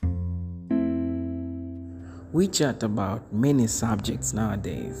We chat about many subjects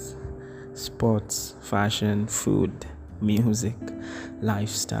nowadays: sports, fashion, food, music,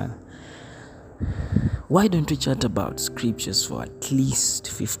 lifestyle. Why don't we chat about scriptures for at least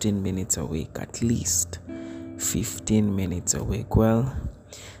 15 minutes a week? At least 15 minutes a week. Well,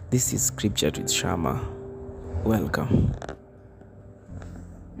 this is Scripture with Shama. Welcome.